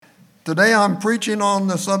Today I'm preaching on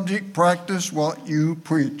the subject, practice what you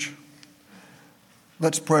preach.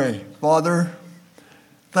 Let's pray. Father,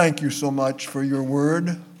 thank you so much for your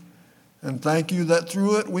word, and thank you that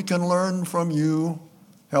through it we can learn from you.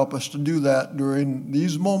 Help us to do that during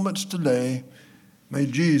these moments today. May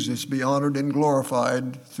Jesus be honored and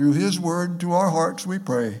glorified through his word to our hearts, we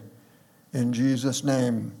pray. In Jesus'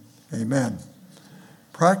 name, amen.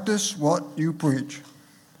 Practice what you preach.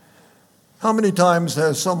 Have many times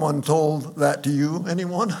has someone told that to you?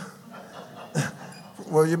 Anyone?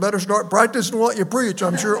 Well, you better start practicing what you preach.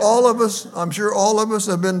 I'm sure all of us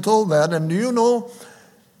have been told that. And do you know,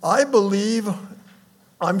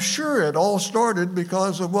 I'm sure it all started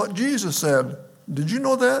because of what Jesus said. Did you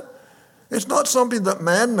know that? It's not something that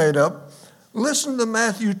man made up. Listen to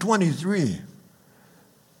Matthew 23.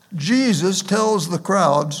 Jesus tells the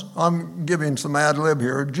crowds, I'm giving some ad lib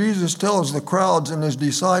here, Jesus tells the crowds and his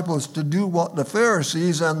disciples to do what the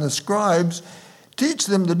Pharisees and the scribes teach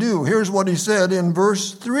them to do. Here's what he said in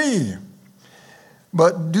verse 3.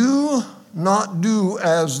 But do not do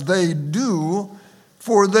as they do,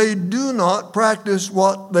 for they do not practice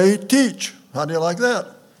what they teach. How do you like that?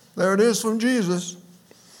 There it is from Jesus.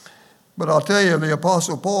 But I'll tell you, the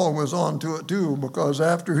Apostle Paul was on to it too, because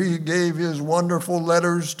after he gave his wonderful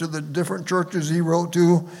letters to the different churches he wrote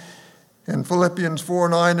to, in Philippians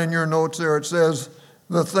 4:9 in your notes there it says,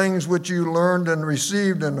 the things which you learned and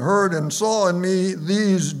received and heard and saw in me,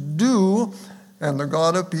 these do, and the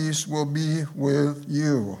God of peace will be with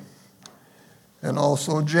you. And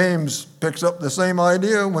also James picks up the same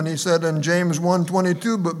idea when he said in James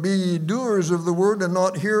 1:22, but be ye doers of the word and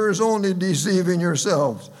not hearers only, deceiving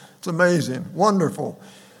yourselves. It's amazing, wonderful.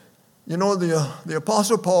 You know, the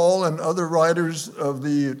Apostle Paul and other writers of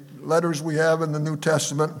the letters we have in the New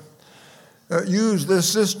Testament use this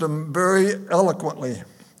system very eloquently.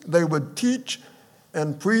 They would teach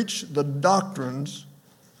and preach the doctrines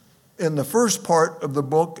in the first part of the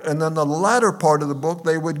book, and then the latter part of the book,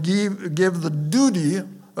 they would give the duty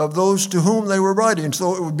of those to whom they were writing.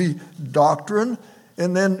 So it would be doctrine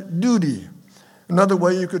and then duty. Another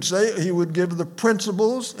way you could say it, he would give the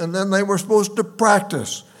principles, and then they were supposed to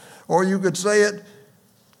practice. Or you could say it,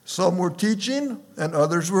 some were teaching and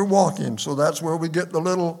others were walking. So that's where we get the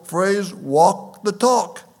little phrase, walk the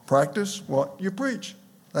talk. Practice what you preach.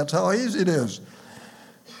 That's how easy it is.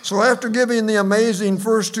 So after giving the amazing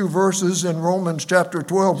first two verses in Romans chapter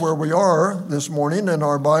 12, where we are this morning in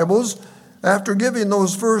our Bibles, after giving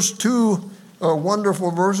those first two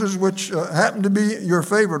wonderful verses, which happen to be your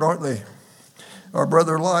favorite, aren't they? Our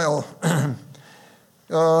brother Lyle.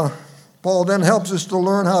 Paul then helps us to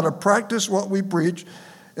learn how to practice what we preach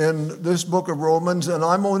in this book of Romans, and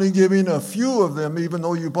I'm only giving a few of them, even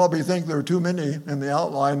though you probably think there are too many in the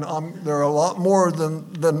outline. There are a lot more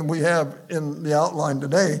than we have in the outline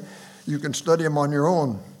today. You can study them on your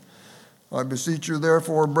own. I beseech you,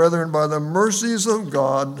 therefore, brethren, by the mercies of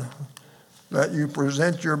God, that you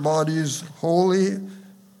present your bodies holy,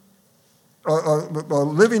 a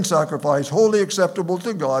living sacrifice, wholly acceptable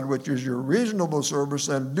to God, which is your reasonable service,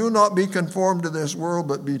 and do not be conformed to this world,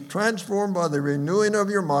 but be transformed by the renewing of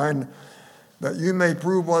your mind, that you may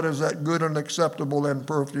prove what is that good and acceptable and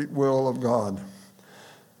perfect will of God.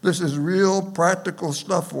 This is real practical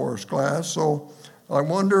stuff for us, class, so I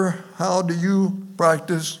wonder, how do you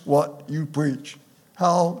practice what you preach?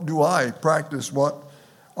 How do I practice what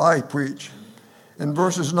I preach? In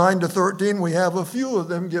verses 9 to 13, we have a few of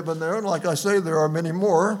them given there, and like I say, there are many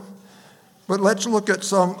more. But let's look at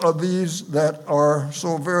some of these that are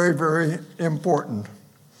so very, very important.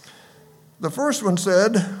 The first one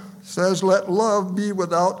says, let love be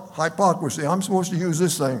without hypocrisy. I'm supposed to use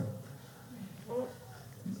this thing.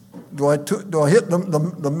 Do I hit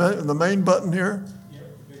the main button here?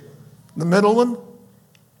 The middle one?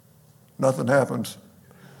 Nothing happens.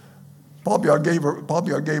 Probably I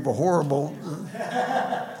gave a horrible,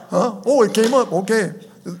 huh? Oh, it came up, okay.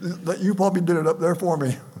 You probably did it up there for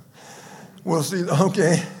me. We'll see,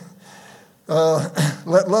 okay.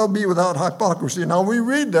 Let love be without hypocrisy. Now we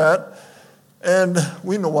read that, and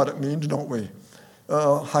we know what it means, don't we?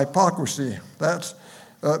 Hypocrisy, that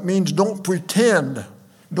means don't pretend,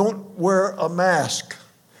 don't wear a mask,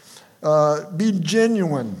 be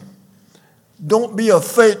genuine, don't be a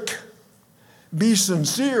fake, be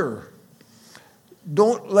sincere.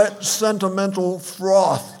 Don't let sentimental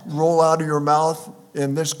froth roll out of your mouth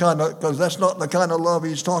in this kind of, because that's not the kind of love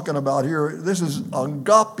he's talking about here. This is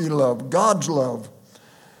agape love, God's love.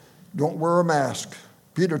 Don't wear a mask.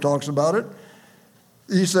 Peter talks about it.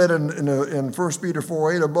 He said in 1 Peter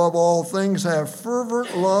 4:8, above all things have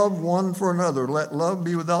fervent love one for another. Let love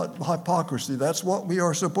be without hypocrisy. That's what we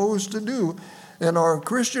are supposed to do. And our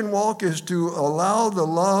Christian walk is to allow the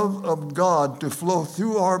love of God to flow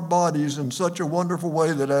through our bodies in such a wonderful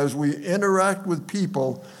way that as we interact with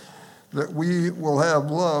people, that we will have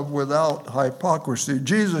love without hypocrisy.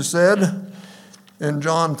 Jesus said in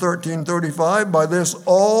John 13:35, "By this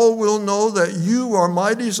all will know that you are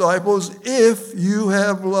my disciples if you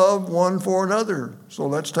have love one for another." So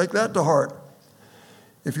let's take that to heart.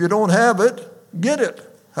 If you don't have it, get it.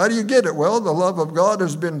 How do you get it? Well, the love of God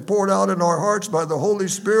has been poured out in our hearts by the Holy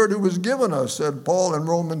Spirit who was given us, said Paul in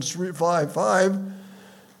Romans 5:5.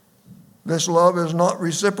 This love is not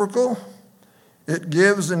reciprocal. It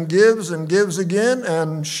gives and gives and gives again,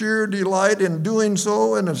 and sheer delight in doing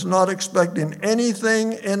so, and is not expecting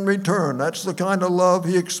anything in return. That's the kind of love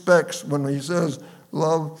he expects when he says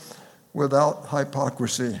love without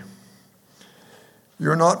hypocrisy.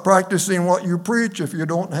 You're not practicing what you preach if you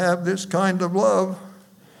don't have this kind of love.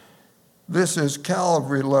 This is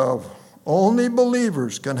Calvary love. Only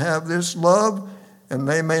believers can have this love, and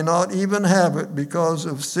they may not even have it because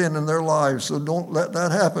of sin in their lives. So don't let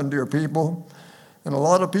that happen, dear people. And a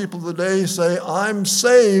lot of people today say, "I'm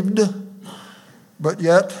saved," but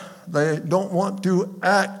yet they don't want to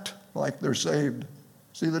act like they're saved.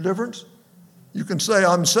 See the difference? You can say,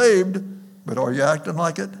 "I'm saved," but are you acting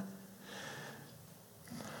like it?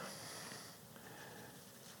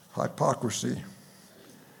 Hypocrisy.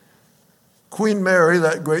 Queen Mary,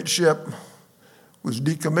 that great ship, was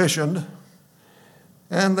decommissioned,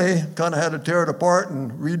 and they kind of had to tear it apart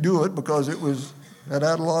and redo it because it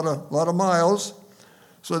had a lot of miles.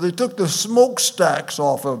 So they took the smokestacks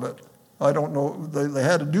off of it. I don't know, they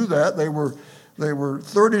had to do that. They were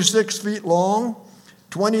 36 feet long,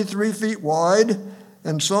 23 feet wide,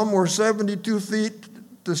 and some were 72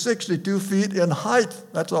 feet to 62 feet in height.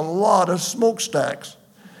 That's a lot of smokestacks.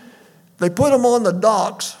 They put them on the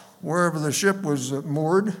docks wherever the ship was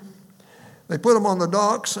moored. They put them on the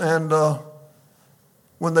docks, and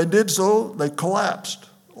when they did so, they collapsed.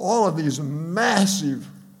 All of these massive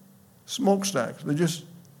smokestacks. They just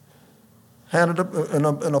handed up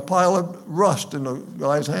in a pile of rust in the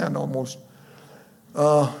guy's hand almost.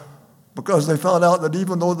 Because they found out that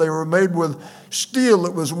even though they were made with steel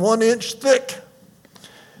that was 1 inch thick,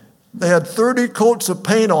 they had 30 coats of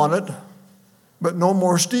paint on it, but no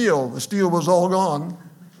more steel. The steel was all gone.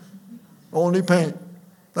 Only paint.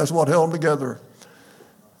 That's what held them together.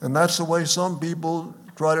 And that's the way some people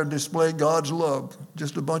try to display God's love.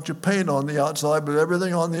 Just a bunch of paint on the outside, but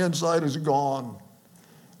everything on the inside is gone.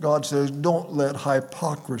 God says, don't let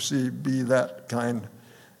hypocrisy be that kind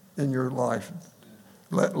in your life.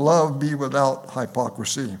 Let love be without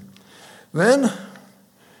hypocrisy. Then,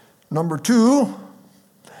 number 2,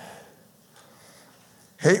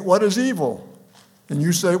 hate what is evil. And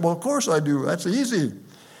you say, well, of course I do. That's easy.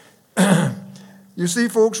 You see,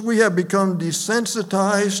 folks, we have become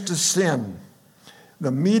desensitized to sin.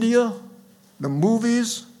 The media, the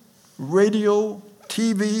movies, radio,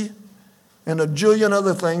 TV, and a jillion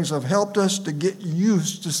other things have helped us to get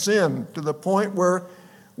used to sin to the point where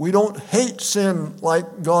we don't hate sin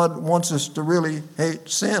like God wants us to really hate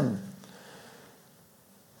sin.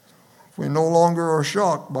 We no longer are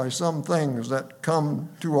shocked by some things that come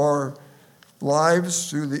to our lives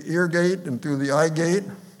through the ear gate and through the eye gate.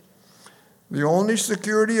 The only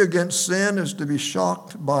security against sin is to be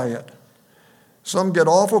shocked by it. Some get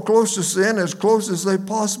awful close to sin, as close as they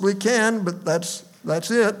possibly can, but that's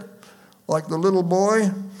it. Like the little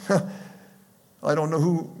boy, I don't know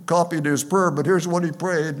who copied his prayer, but here's what he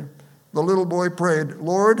prayed. The little boy prayed,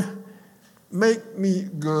 Lord, make me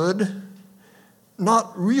good,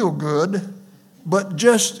 not real good, but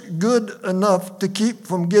just good enough to keep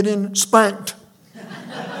from getting spanked.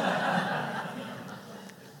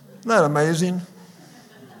 Isn't that amazing?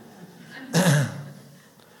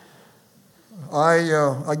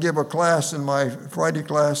 I give a class in my Friday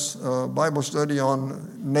class, Bible study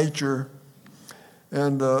on nature,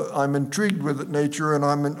 and I'm intrigued with nature, and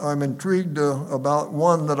I'm intrigued about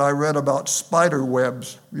one that I read about spider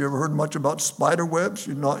webs. You ever heard much about spider webs?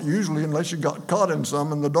 Not usually, unless you got caught in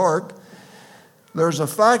some in the dark. There's a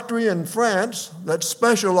factory in France that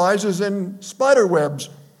specializes in spider webs.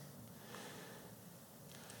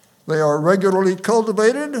 They are regularly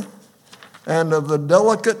cultivated, and of the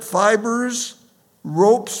delicate fibers,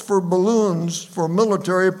 ropes for balloons for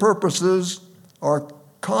military purposes are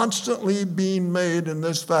constantly being made in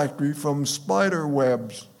this factory from spider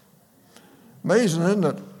webs. Amazing, isn't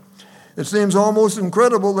it? It seems almost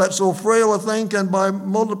incredible that so frail a thing can, by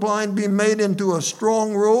multiplying, be made into a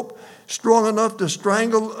strong rope, strong enough to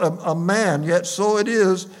strangle a man. Yet so it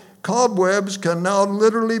is. Cobwebs can now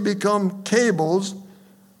literally become cables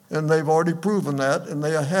and they've already proven that, and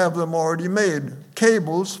they have them already made.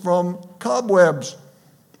 Cables from cobwebs.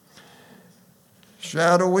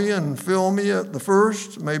 Shadowy and filmy at the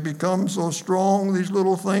first, may become so strong, these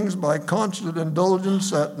little things, by constant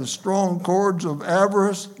indulgence that the strong cords of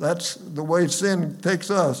avarice, that's the way sin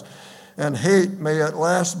takes us, and hate may at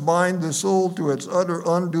last bind the soul to its utter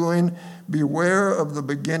undoing. Beware of the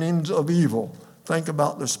beginnings of evil. Think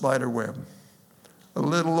about the spider web. A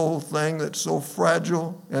little old thing that's so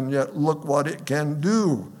fragile, and yet look what it can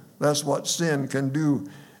do. That's what sin can do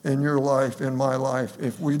in your life, in my life,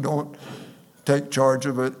 if we don't take charge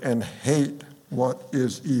of it and hate what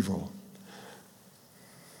is evil.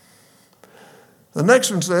 The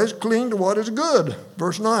next one says, cling to what is good.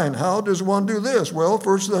 Verse 9, how does one do this? Well,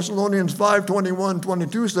 1 Thessalonians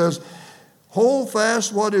 5:21-22 says, hold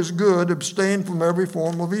fast what is good, abstain from every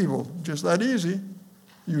form of evil. Just that easy,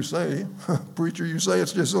 you say. Preacher, you say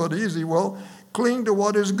it's just so easy. Well, cling to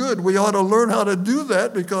what is good. We ought to learn how to do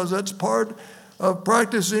that because that's part of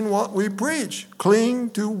practicing what we preach. Cling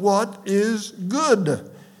to what is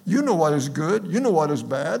good. You know what is good. You know what is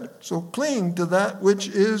bad. So cling to that which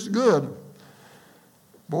is good.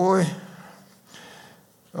 Boy,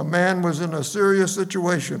 a man was in a serious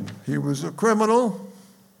situation. He was a criminal,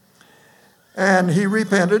 and he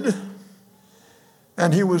repented,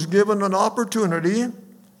 and he was given an opportunity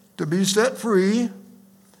to be set free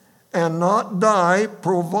and not die,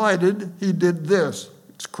 provided he did this.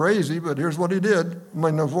 It's crazy, but here's what he did. I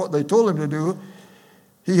mean, of what they told him to do.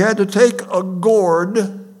 He had to take a gourd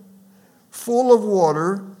full of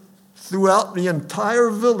water throughout the entire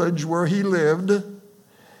village where he lived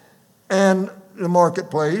and the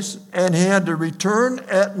marketplace, and he had to return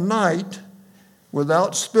at night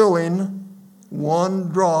without spilling one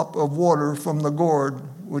drop of water from the gourd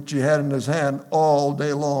which he had in his hand all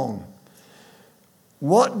day long.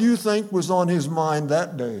 What do you think was on his mind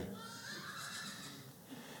that day?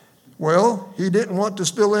 Well, he didn't want to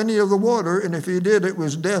spill any of the water, and if he did, it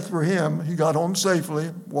was death for him. He got home safely.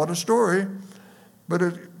 What a story. But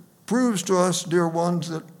it proves to us, dear ones,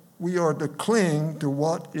 that we are to cling to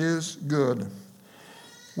what is good.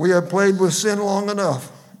 We have played with sin long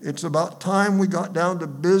enough. It's about time we got down to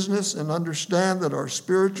business and understand that our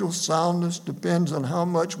spiritual soundness depends on how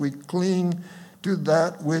much we cling to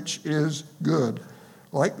that which is good.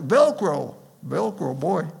 Like Velcro. Velcro,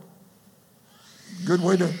 boy. Good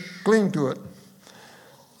way to cling to it.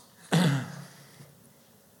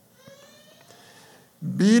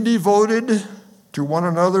 Be devoted to one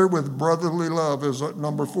another with brotherly love is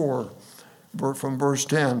number 4 from verse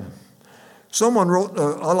 10. Someone wrote,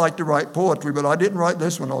 I like to write poetry, but I didn't write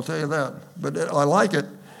this one, I'll tell you that. But I like it.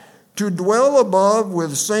 To dwell above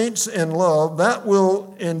with saints in love, that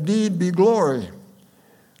will indeed be glory.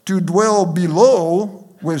 To dwell below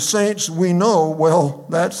with saints we know, well,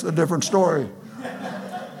 that's a different story.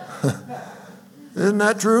 Isn't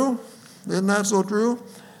that true? Isn't that so true?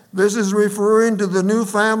 This is referring to the new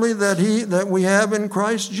family that we have in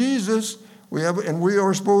Christ Jesus. We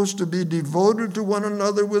are supposed to be devoted to one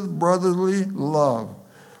another with brotherly love.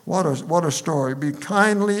 What a story. Be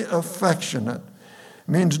kindly affectionate.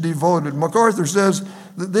 Means devoted. MacArthur says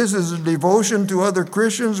that this is a devotion to other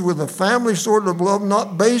Christians with a family sort of love,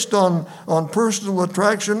 not based on personal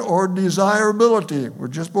attraction or desirability. We're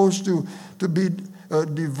just supposed to be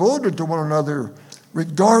devoted to one another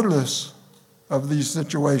regardless of these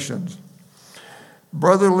situations.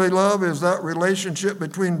 Brotherly love is that relationship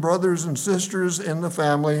between brothers and sisters in the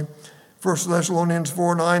family. 1 Thessalonians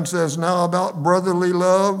 4:9 says, now about brotherly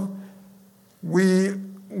love, we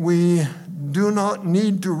do not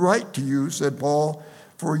need to write to you, said Paul,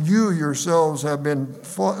 for you yourselves have been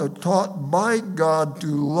taught by God to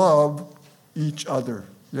love each other.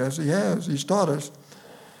 Yes, he has. He's taught us.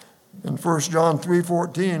 And 1 John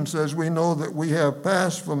 3:14 says, we know that we have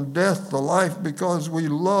passed from death to life because we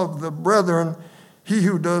love the brethren. He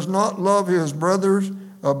who does not love his brothers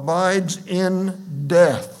abides in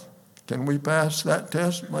death. Can we pass that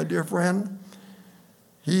test, my dear friend?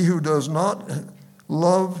 He who does not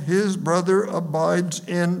love his brother abides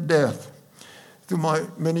in death. Through my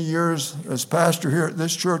many years as pastor here at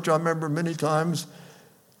this church, I remember many times,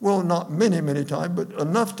 well, not many times, but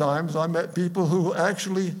enough times, I met people who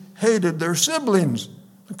actually hated their siblings.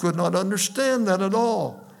 I could not understand that at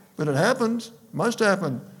all. But it happens, must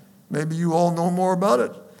happen. Maybe you all know more about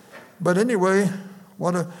it. But anyway,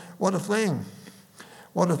 what a thing.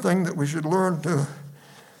 What a thing that we should learn to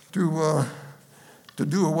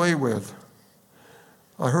do away with.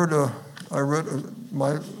 I read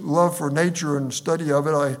my love for nature and study of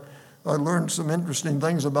it. I learned some interesting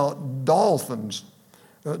things about dolphins.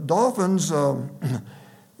 Dolphins,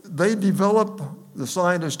 they develop the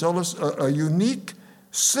scientists tell us, a unique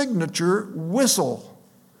signature whistle,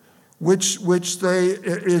 which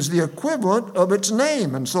is the equivalent of its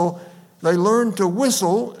name. And so they learn to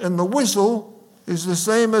whistle, and the whistle is the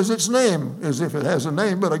same as its name, as if it has a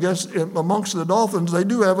name, but I guess amongst the dolphins they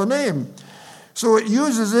do have a name. So it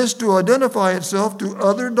uses this to identify itself to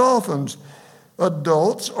other dolphins.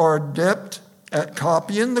 Adults are adept at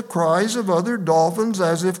copying the cries of other dolphins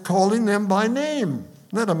as if calling them by name.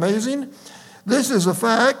 Isn't that amazing? This is a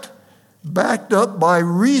fact backed up by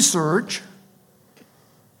research.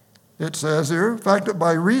 It says here, backed up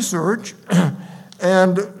by research,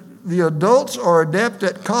 and the adults are adept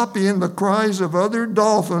at copying the cries of other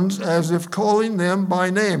dolphins as if calling them by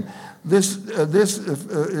name. This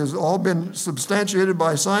has all been substantiated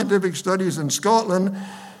by scientific studies in Scotland,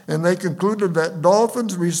 and they concluded that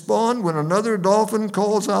dolphins respond when another dolphin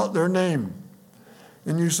calls out their name.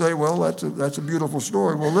 And you say, well, that's a beautiful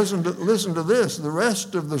story. Well, listen to this, the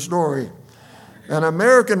rest of the story. An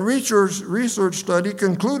American research study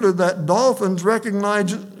concluded that dolphins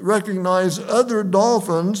recognize other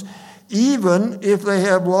dolphins even if they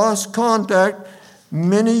have lost contact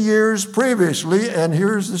many years previously. And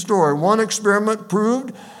here's the story. One experiment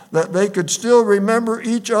proved that they could still remember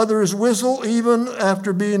each other's whistle even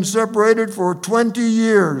after being separated for 20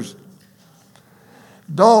 years.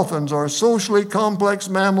 Dolphins are socially complex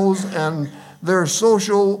mammals, and their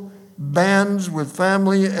social bands with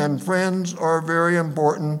family and friends are very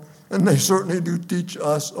important, and they certainly do teach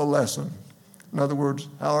us a lesson. In other words,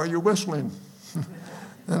 how are you whistling?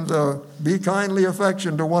 And be kindly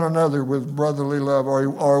affectionate to one another with brotherly love.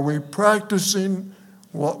 Are we practicing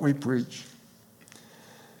what we preach?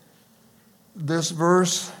 This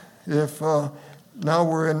verse, if now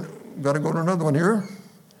got to go to another one here.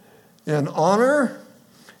 In honor,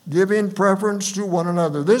 giving preference to one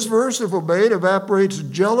another. This verse, if obeyed, evaporates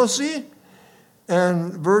jealousy.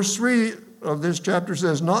 And verse 3 of this chapter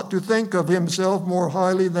says, not to think of himself more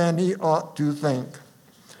highly than he ought to think.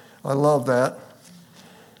 I love that.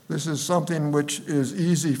 This is something which is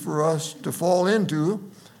easy for us to fall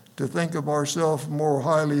into, to think of ourselves more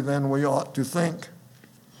highly than we ought to think.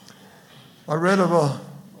 I read of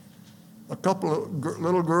a couple of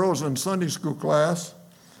little girls in Sunday school class.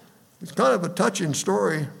 It's kind of a touching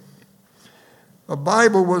story. A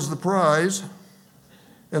Bible was the prize,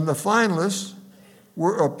 and the finalists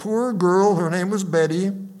were a poor girl, her name was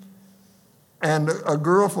Betty, and a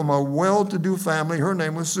girl from a well-to-do family, her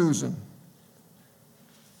name was Susan.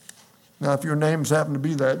 Now, if your names happen to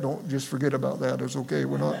be that, don't just forget about that. It's okay.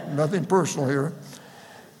 Nothing personal here.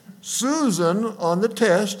 Susan, on the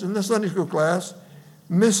test in the Sunday school class,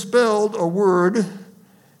 misspelled a word,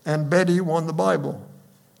 and Betty won the Bible.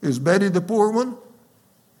 Is Betty the poor one?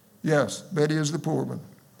 Yes, Betty is the poor one.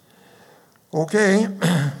 Okay.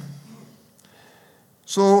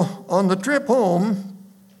 So on the trip home,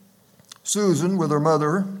 Susan, with her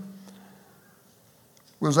mother,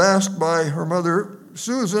 was asked by her mother,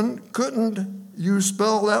 Susan, couldn't you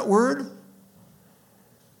spell that word?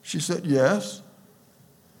 She said, yes.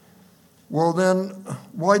 Well, then,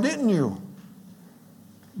 why didn't you?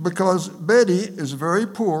 Because Betty is very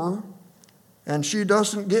poor, and she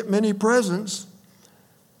doesn't get many presents.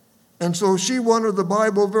 And so she wanted the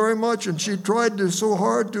Bible very much, and she tried so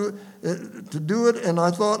hard to do it, and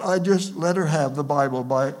I thought I'd just let her have the Bible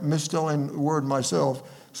by misspelling the word myself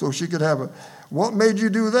so she could have it. What made you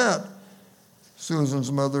do that?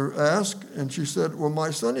 Susan's mother asked, and she said, well, my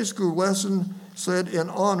Sunday school lesson said in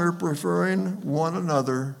honor preferring one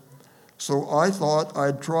another. So I thought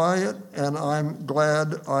I'd try it, and I'm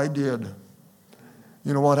glad I did.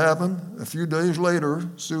 You know what happened? A few days later,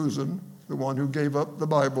 Susan, the one who gave up the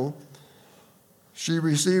Bible, she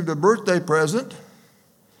received a birthday present,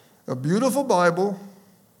 a beautiful Bible,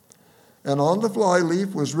 and on the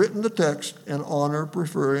flyleaf was written the text, in honor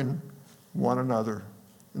preferring one another.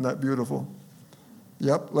 Isn't that beautiful?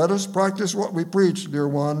 Yep, let us practice what we preach, dear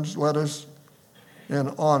ones. Let us, in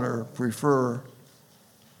honor, prefer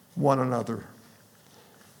one another.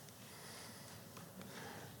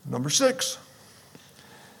 Number 6,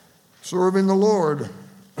 serving the Lord.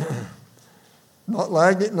 Not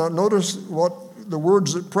lagging. Now notice what the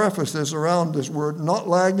words that preface this around this word, not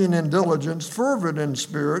lagging in diligence, fervent in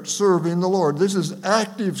spirit, serving the Lord. This is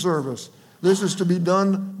active service. This is to be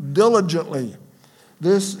done diligently.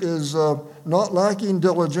 This is not lacking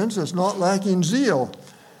diligence. It's not lacking zeal.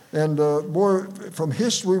 And boy, from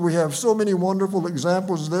history, we have so many wonderful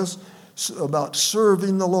examples of this, about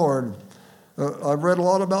serving the Lord. I've read a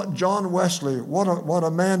lot about John Wesley. What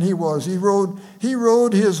a man he was. He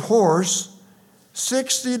rode his horse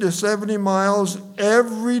 60 to 70 miles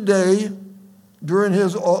every day during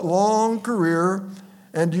his long career.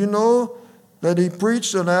 And do you know that he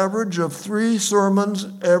preached an average of 3 sermons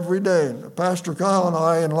every day? Pastor Kyle and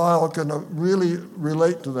I and Lyle can really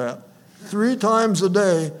relate to that. 3 times a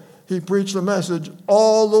day he preached a message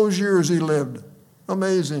all those years he lived.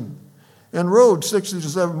 Amazing. And rode 60 to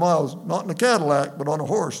 70 miles, not in a Cadillac, but on a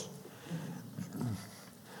horse.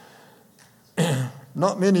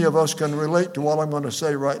 Not many of us can relate to what I'm going to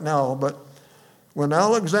say right now, but when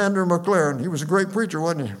Alexander Maclaren, he was a great preacher,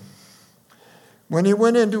 wasn't he? When he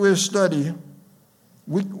went into his study,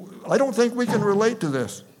 I don't think we can relate to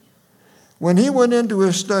this. When he went into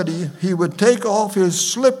his study, he would take off his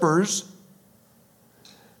slippers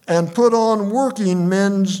and put on working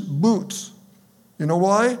men's boots. You know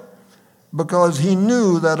why? Because he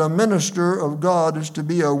knew that a minister of God is to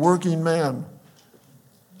be a working man.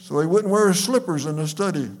 So he wouldn't wear his slippers in the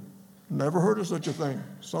study. Never heard of such a thing.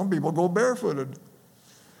 Some people go barefooted.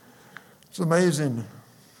 It's amazing.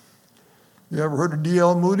 You ever heard of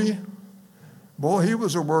D.L. Moody? Boy, he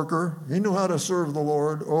was a worker. He knew how to serve the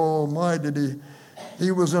Lord. Oh, my, did he. He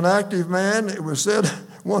was an active man. It was said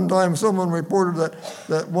one time, someone reported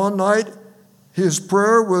that one night his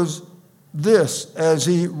prayer was this, as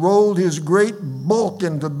he rolled his great bulk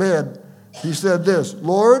into bed. He said this,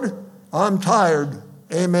 "Lord, I'm tired.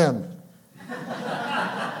 Amen."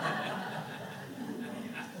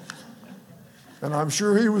 And I'm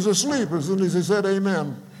sure he was asleep as soon as he said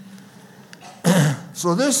amen.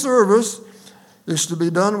 So this service is to be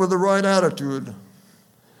done with the right attitude.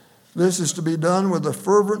 This is to be done with a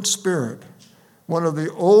fervent spirit. One of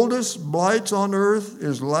the oldest blights on earth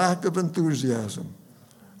is lack of enthusiasm.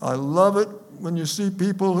 I love it when you see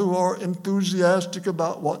people who are enthusiastic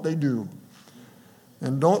about what they do.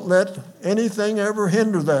 And don't let anything ever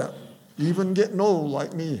hinder that, even getting old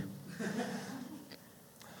like me.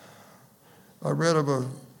 I read of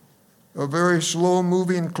a very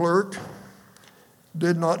slow-moving clerk,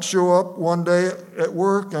 did not show up one day at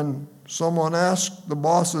work, and someone asked the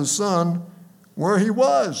boss's son where he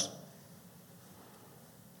was.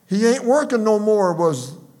 "He ain't working no more,"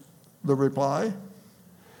 was the reply.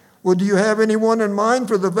 "Well, do you have anyone in mind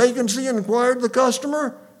for the vacancy?" inquired the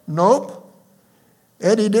customer. "Nope.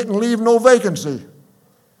 Eddie didn't leave no vacancy."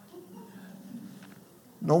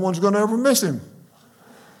 No one's going to ever miss him.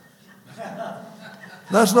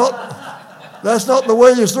 That's not the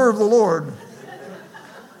way you serve the Lord.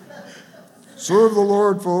 Serve the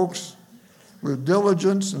Lord, folks, with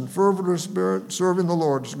diligence and fervent of spirit. Serving the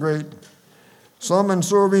Lord is great. Some in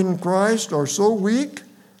serving Christ are so weak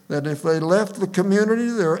that if they left the community,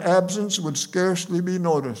 their absence would scarcely be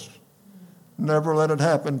noticed. Never let it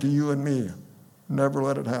happen to you and me. Never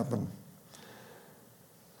let it happen.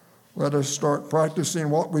 Let us start practicing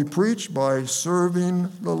what we preach by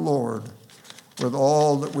serving the Lord with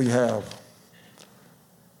all that we have.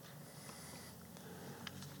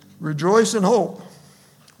 Rejoice in hope.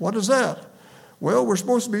 What is that? Well, we're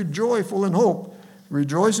supposed to be joyful in hope.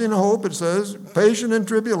 Rejoicing in hope, it says, patient in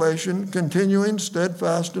tribulation, continuing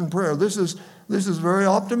steadfast in prayer. This is very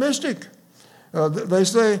optimistic. They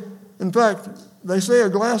say a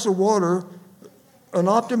glass of water, an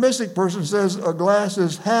optimistic person says a glass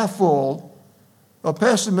is half full. A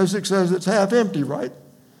pessimistic says it's half empty, right?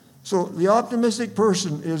 So the optimistic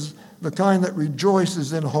person is the kind that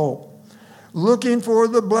rejoices in hope. Looking for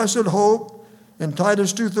the blessed hope, in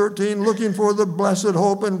Titus 2:13, looking for the blessed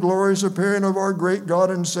hope and glorious appearing of our great God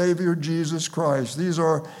and Savior, Jesus Christ. These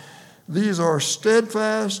are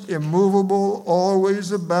steadfast, immovable,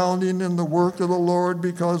 always abounding in the work of the Lord,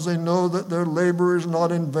 because they know that their labor is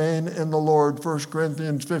not in vain in the Lord. 1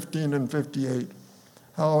 Corinthians 15 and 58.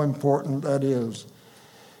 How important that is.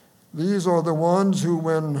 These are the ones who,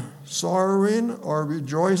 when sorrowing, are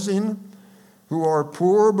rejoicing, who are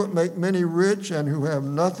poor but make many rich, and who have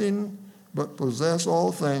nothing but possess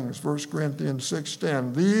all things. 1 Corinthians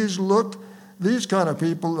 6:10. These kind of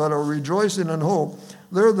people that are rejoicing in hope,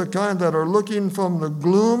 they're the kind that are looking from the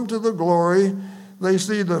gloom to the glory. They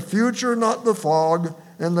see the future, not the fog,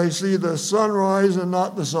 and they see the sunrise and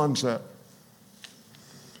not the sunset.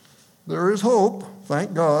 There is hope,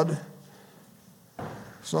 thank God.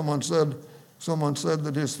 Someone said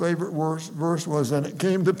that his favorite verse was, "And it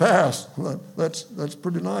came to pass." That's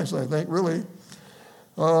pretty nice, I think, really.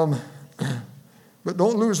 But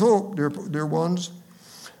don't lose hope, dear ones,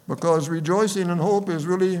 because rejoicing in hope is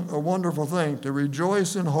really a wonderful thing. To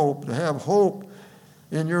rejoice in hope, to have hope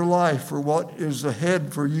in your life for what is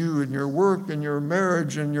ahead for you in your work, in your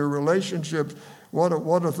marriage, in your relationships. What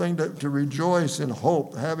a thing to rejoice in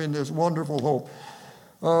hope, having this wonderful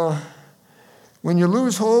hope. When you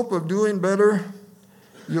lose hope of doing better,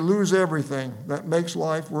 you lose everything that makes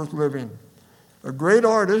life worth living. A great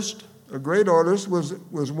artist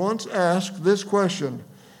was once asked this question: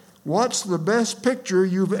 "What's the best picture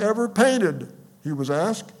you've ever painted?" He was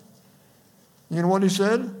asked. You know what he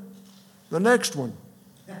said? "The next one."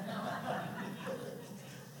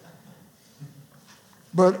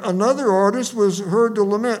 But another artist was heard to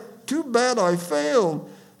lament, "Too bad I failed,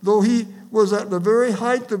 though he was at the very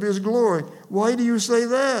height of his glory." "Why do you say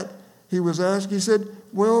that?" he was asked. He said,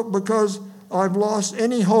 "Well, because I've lost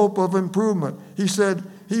any hope of improvement." He said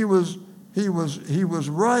he was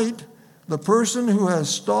right. The person who has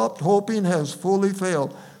stopped hoping has fully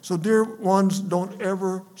failed. So dear ones, don't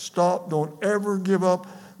ever stop. Don't ever give up.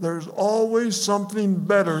 There's always something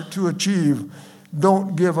better to achieve.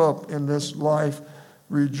 Don't give up in this life.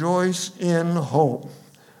 Rejoice in hope,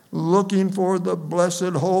 looking for the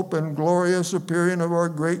blessed hope and glorious appearing of our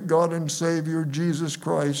great God and Savior, Jesus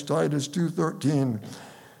Christ, Titus 2:13.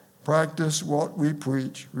 Practice what we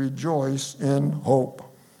preach. Rejoice in hope.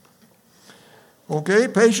 Okay,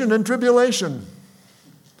 patient in tribulation.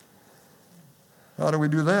 How do we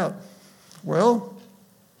do that? Well,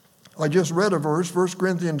 I just read a verse, 1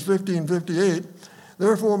 Corinthians 15:58.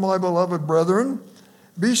 "Therefore, my beloved brethren,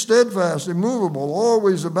 be steadfast, immovable,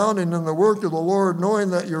 always abounding in the work of the Lord,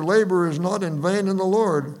 knowing that your labor is not in vain in the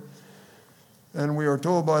Lord." And we are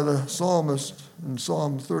told by the psalmist in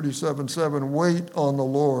Psalm 37:7, "Wait on the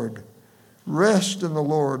Lord. Rest in the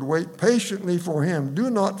Lord. Wait patiently for him. Do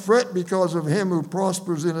not fret because of him who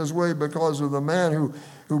prospers in his way, because of the man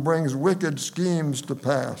who brings wicked schemes to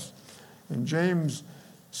pass." And James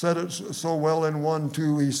said it so well in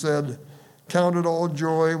 1:2. He said, "Count it all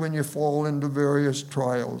joy when you fall into various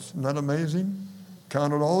trials." Isn't that amazing?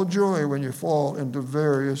 Count it all joy when you fall into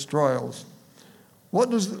various trials.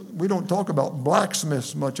 We don't talk about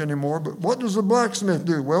blacksmiths much anymore, but what does the blacksmith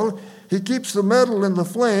do? Well, he keeps the metal in the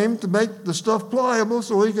flame to make the stuff pliable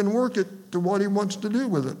so he can work it to what he wants to do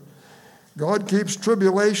with it. God keeps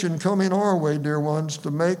tribulation coming our way, dear ones,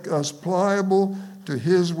 to make us pliable to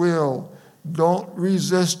his will. Don't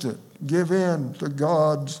resist it. Give in to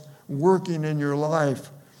God's working in your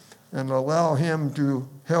life and allow him to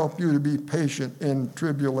help you to be patient in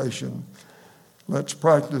tribulation. Let's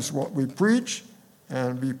practice what we preach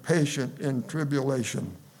and be patient in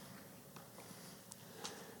tribulation.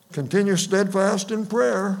 Continue steadfast in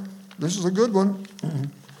prayer. This is a good one.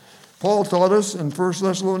 Paul taught us in 1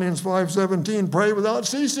 Thessalonians 5:17, pray without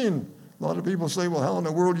ceasing. A lot of people say, well, how in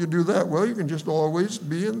the world do you do that? Well, you can just always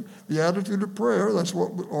be in the attitude of prayer. That's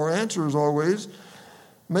what our answer is always.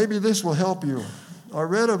 Maybe this will help you. I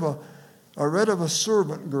read of a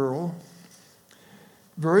servant girl,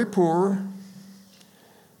 very poor,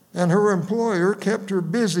 and her employer kept her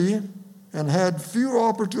busy and had few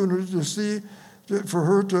opportunities for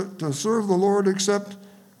her to serve the Lord except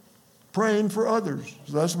praying for others.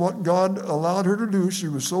 So that's what God allowed her to do. She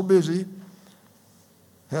was so busy,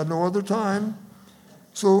 had no other time.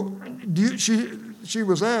 So she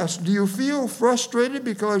was asked, "Do you feel frustrated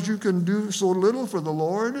because you can do so little for the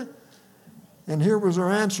Lord?" And here was her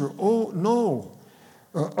answer, "Oh, no.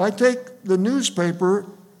 I take the newspaper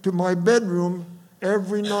to my bedroom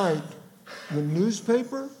every night." The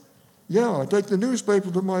newspaper? Yeah, I take the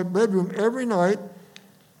newspaper to my bedroom every night,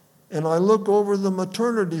 and I look over the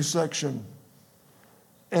maternity section.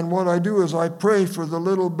 And what I do is I pray for the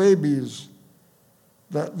little babies,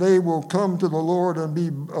 that they will come to the Lord and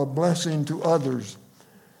be a blessing to others.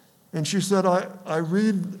 And she said, I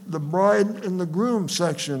read the bride and the groom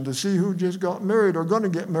section to see who just got married or going to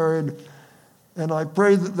get married, and I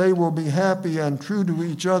pray that they will be happy and true to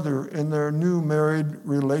each other in their new married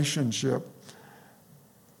relationship.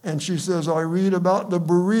 And she says, I read about the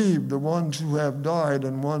bereaved, the ones who have died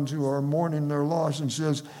and ones who are mourning their loss. And she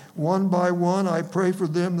says, one by one, I pray for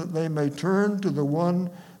them that they may turn to the one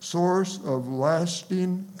source of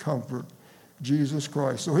lasting comfort, Jesus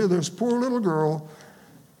Christ. So here, this poor little girl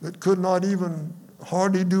that could not even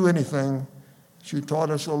hardly do anything, she taught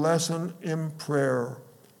us a lesson in prayer.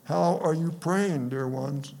 How are you praying, dear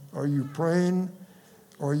ones? Are you praying?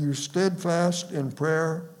 Are you steadfast in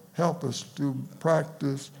prayer? Help us to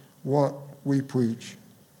practice what we preach.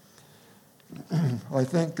 I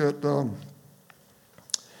think that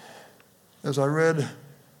as I read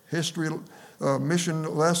history,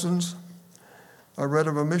 mission lessons, I read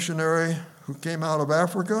of a missionary who came out of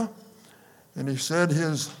Africa, and he said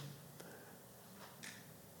his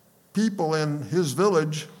people in his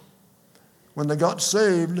village, when they got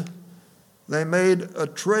saved, they made a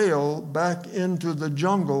trail back into the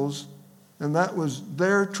jungles, and that was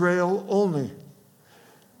their trail only.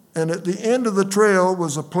 And at the end of the trail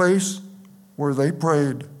was a place where they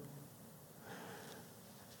prayed.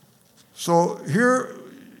 So here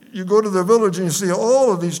you go to the village and you see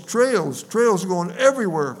all of these trails going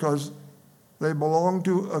everywhere because they belong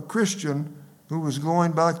to a Christian who was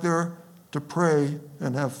going back there to pray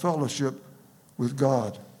and have fellowship with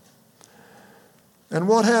God. And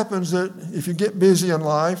what happens that if you get busy in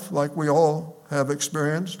life, like we all have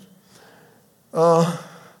experienced, Joe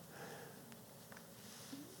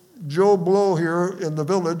Blow here in the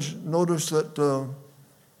village noticed that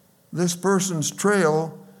this person's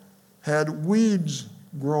trail had weeds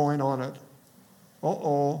growing on it.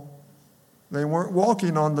 They weren't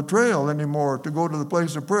walking on the trail anymore to go to the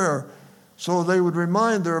place of prayer. So they would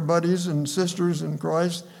remind their buddies and sisters in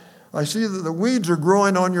Christ, I see that the weeds are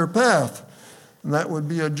growing on your path. And that would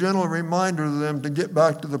be a gentle reminder to them to get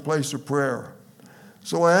back to the place of prayer.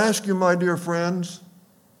 So I ask you, my dear friends,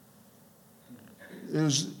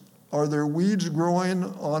 are there weeds growing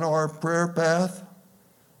on our prayer path?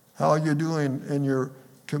 How are you doing in your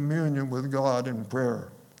communion with God in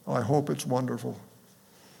prayer? I hope it's wonderful.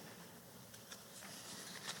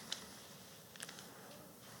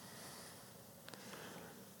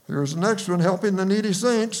 Here's the next one, helping the needy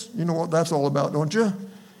saints. You know what that's all about, don't you?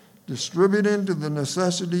 Distributing to the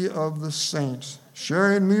necessity of the saints,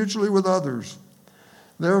 sharing mutually with others.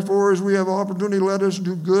 Therefore, as we have opportunity, let us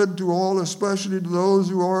do good to all, especially to those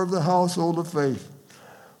who are of the household of faith.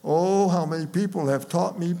 Oh, how many people have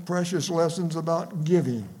taught me precious lessons about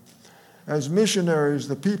giving. As missionaries,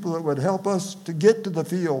 the people that would help us to get to the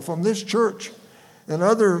field from this church and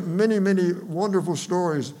other many, many wonderful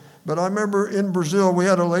stories. But I remember in Brazil, we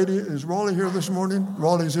had a lady, is Raleigh here this morning?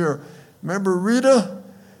 Raleigh's here. Remember Rita?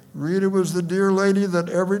 Rita was the dear lady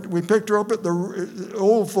that we picked her up at the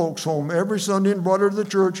old folks' home every Sunday and brought her to the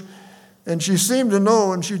church. And she seemed to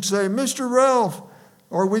know, and she'd say, Mr. Ralph,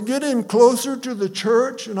 are we getting closer to the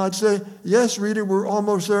church? And I'd say, yes, Rita, we're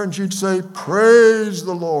almost there. And she'd say, praise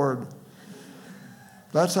the Lord.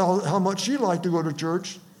 That's how much she liked to go to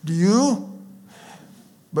church. Do you?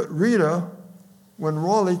 But Rita, when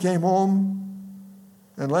Raleigh came home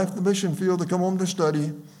and left the mission field to come home to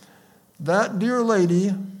study, that dear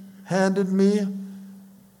lady handed me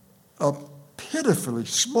a pitifully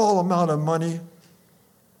small amount of money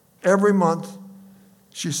every month.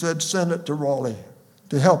 She said, send it to Raleigh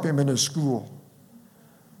to help him in his school.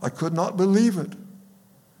 I could not believe it.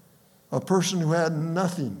 A person who had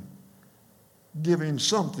nothing giving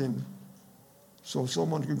something so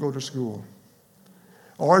someone could go to school.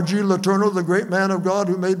 R.G. Letourneau, the great man of God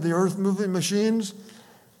who made the earth-moving machines,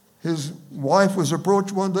 his wife was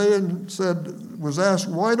approached one day and was asked,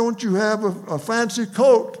 why don't you have a fancy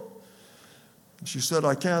coat? And she said,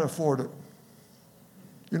 I can't afford it.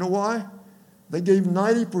 You know why? They gave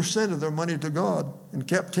 90% of their money to God and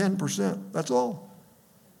kept 10%. That's all.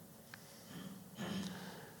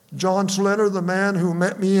 John Slenter, the man who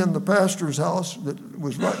met me in the pastor's house that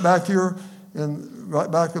was right back here,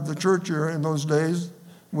 right back of the church here in those days,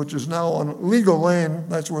 which is now on Legal Lane.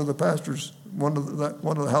 That's where the pastor's one of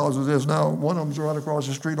the houses is now. One of them's right across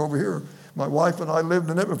the street over here. My wife and I lived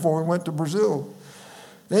in it before we went to Brazil.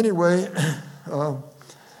 Anyway,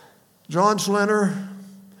 John Slenter,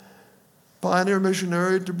 pioneer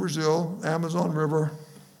missionary to Brazil, Amazon River.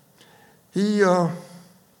 He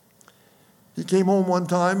came home one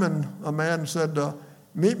time and a man said,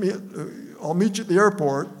 meet me, I'll meet you at the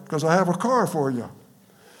airport because I have a car for you.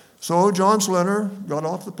 So John Slenter got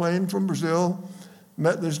off the plane from Brazil,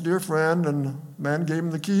 met this dear friend, and the man gave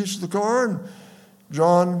him the keys to the car, and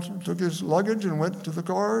John took his luggage and went to the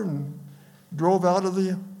car and drove out of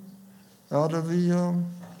the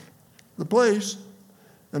place.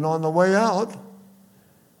 And on the way out,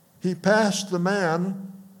 he passed the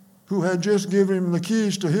man who had just given him the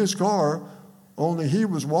keys to his car, only he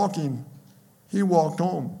was walking. He walked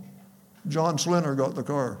home. John Slenter got the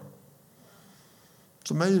car. It's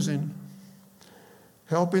amazing.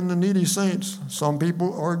 Helping the needy saints. Some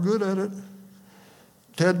people are good at it.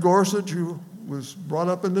 Ted Gorsuch, who was brought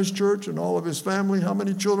up in this church, and all of his family, how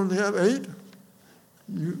many children did he have? 8?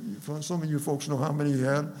 Some of you folks know how many he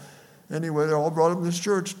had. Anyway, they're all brought up in this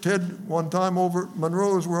church. Ted, one time over at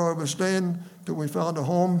Monroe's where I was staying till we found a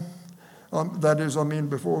home.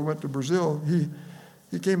 Before we went to Brazil,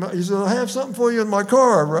 he came out. He said, I have something for you in my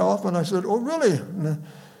car, Ralph. And I said, oh, really?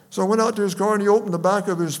 So I went out to his car and he opened the back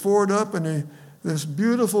of his Ford up and this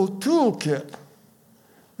beautiful toolkit.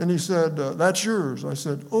 And he said, that's yours. I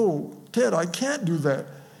said, oh, Ted, I can't do that.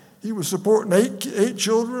 He was supporting eight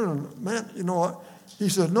children. And man, you know what? He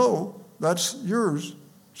said, no, that's yours.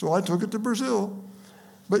 So I took it to Brazil.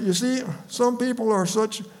 But you see, some people are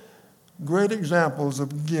such great examples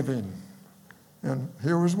of giving. And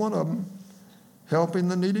here was one of them. helping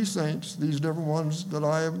the needy saints, these different ones that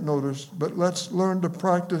I have noticed. But let's learn to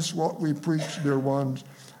practice what we preach, dear ones,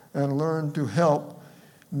 and learn to help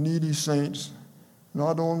needy saints,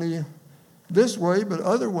 not only this way, but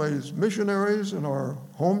other ways. Missionaries in our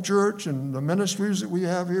home church and the ministries that we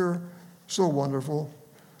have here, so wonderful.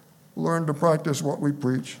 Learn to practice what we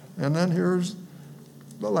preach. And then here's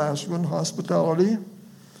the last one, hospitality.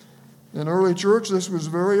 In early church, this was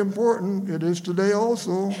very important. It is today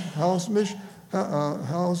also. House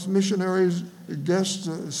missionaries,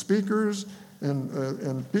 guest speakers,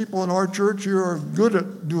 and people in our church here are good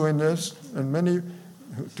at doing this, and many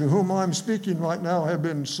to whom I'm speaking right now have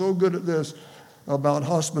been so good at this about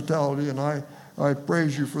hospitality, and I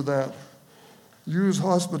praise you for that. Use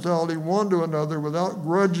hospitality one to another without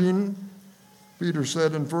grudging. Peter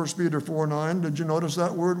said in 1 Peter 4:9, did you notice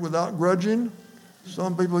that word, without grudging?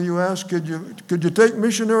 Some people you ask, could you take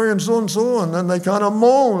missionary and so, and then they kind of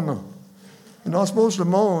moan. You're not supposed to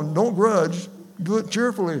moan. Don't grudge. Do it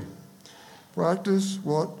cheerfully. Practice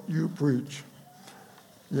what you preach.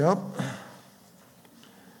 Yep.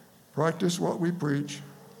 Practice what we preach.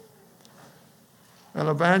 An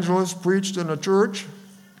evangelist preached in a church.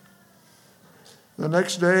 The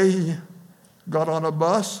next day he got on a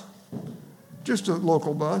bus, just a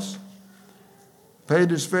local bus,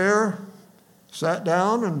 paid his fare, sat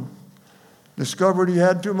down, and discovered he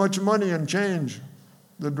had too much money in change.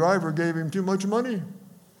 The driver gave him too much money.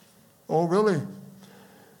 Oh, really?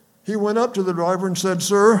 He went up to the driver and said,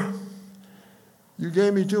 "Sir, you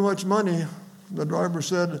gave me too much money." The driver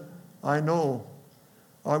said, "I know.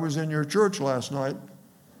 I was in your church last night,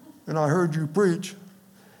 and I heard you preach,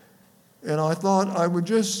 and I thought I would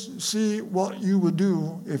just see what you would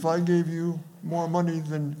do if I gave you more money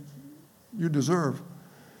than you deserve."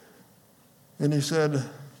 And he said,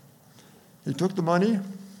 he took the money.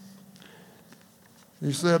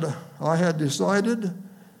 He said, "I had decided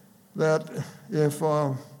that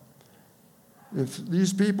if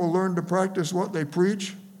these people learn to practice what they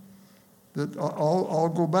preach, that I'll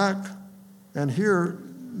go back and hear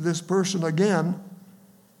this person again."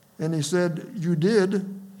 And he said, "You did,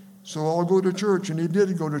 so I'll go to church." And he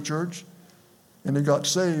did go to church, and he got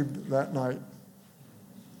saved that night.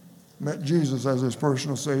 Met Jesus as his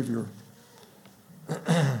personal Savior.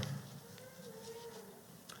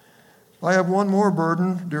 I have one more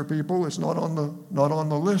burden, dear people. It's not on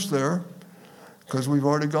the list there, because we've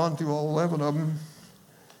already gone through all 11 of them.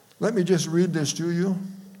 Let me just read this to you.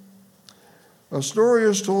 A story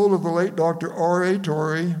is told of the late Dr. R.A.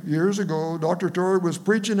 Torrey. Years ago, Dr. Torrey was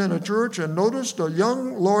preaching in a church and noticed a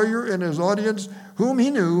young lawyer in his audience whom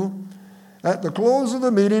he knew. At the close of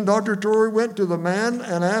the meeting, Dr. Torrey went to the man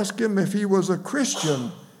and asked him if he was a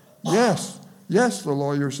Christian. Yes, the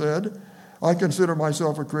lawyer said. "I consider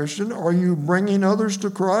myself a Christian. Are you bringing others to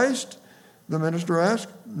Christ?" The minister asked.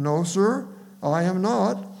 "No, sir, I am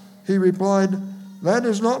not." He replied, "That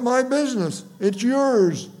is not my business. It's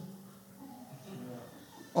yours.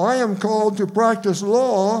 I am called to practice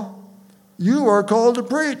law. You are called to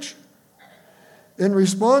preach." In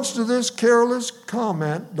response to this careless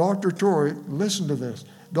comment, Dr. Torrey, listen to this,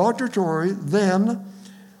 Dr. Torrey then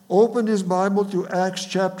opened his Bible to Acts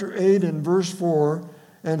chapter 8 and verse 4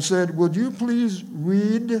 and said, "Would you please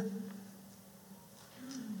read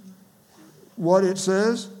what it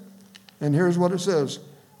says?" And here's what it says.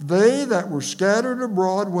 "They that were scattered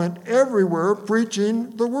abroad went everywhere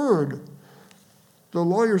preaching the word." The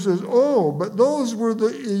lawyer says, "Oh, but those were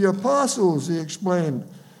the apostles," he explained.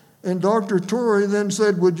 And Dr. Torrey then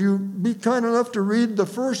said, "Would you be kind enough to read the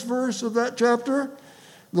first verse of that chapter?"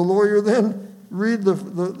 The lawyer then read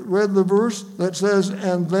the verse that says,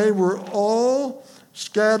 "And they were all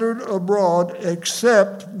scattered abroad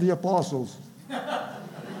except the apostles."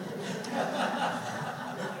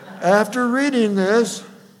 After reading this,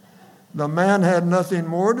 the man had nothing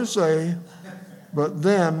more to say, but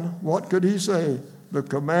then what could he say? The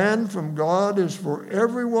command from God is for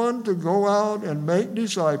everyone to go out and make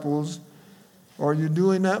disciples. Are you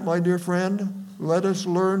doing that, my dear friend? Let us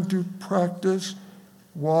learn to practice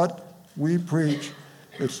what we preach.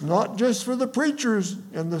 It's not just for the preachers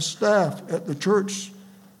and the staff at the church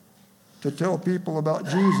to tell people about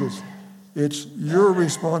Jesus. It's your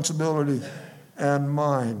responsibility and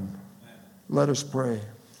mine. Let us pray.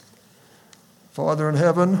 Father in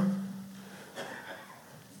heaven,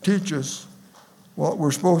 teach us what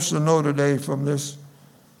we're supposed to know today from this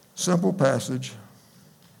simple passage,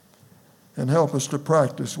 and help us to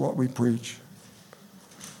practice what we preach.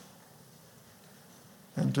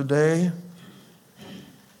 And today,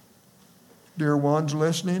 dear ones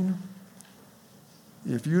listening,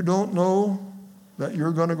 if you don't know that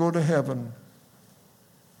you're going to go to heaven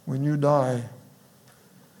when you die,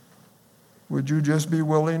 would you just be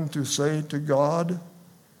willing to say to God,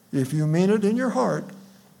 if you mean it in your heart,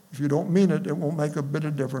 if you don't mean it, it won't make a bit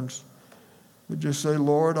of difference. But just say,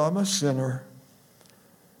 Lord, I'm a sinner.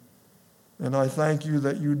 And I thank you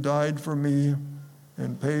that you died for me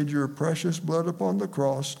and paid your precious blood upon the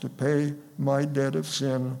cross to pay my debt of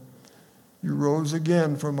sin. You rose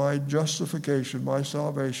again for my justification, my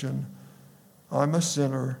salvation. I'm a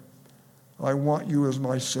sinner. I want you as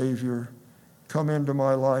my Savior. Come into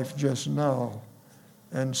my life just now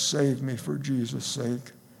and save me for Jesus'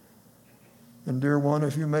 sake. And dear one,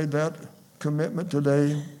 if you made that commitment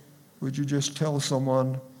today, would you just tell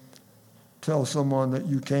someone that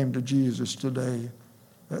you came to Jesus today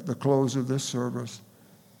at the close of this service,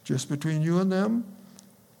 just between you and them?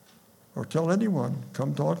 Or tell anyone,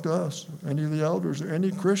 come talk to us, any of the elders or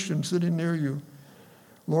any Christian sitting near you.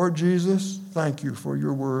 Lord Jesus, thank you for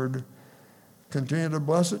your word. Continue to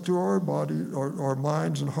bless it to our body, our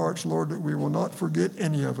minds and hearts, Lord, that we will not forget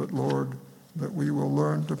any of it, Lord, that we will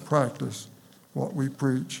learn to practice what we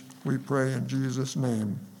preach. We pray in Jesus'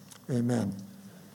 name. Amen.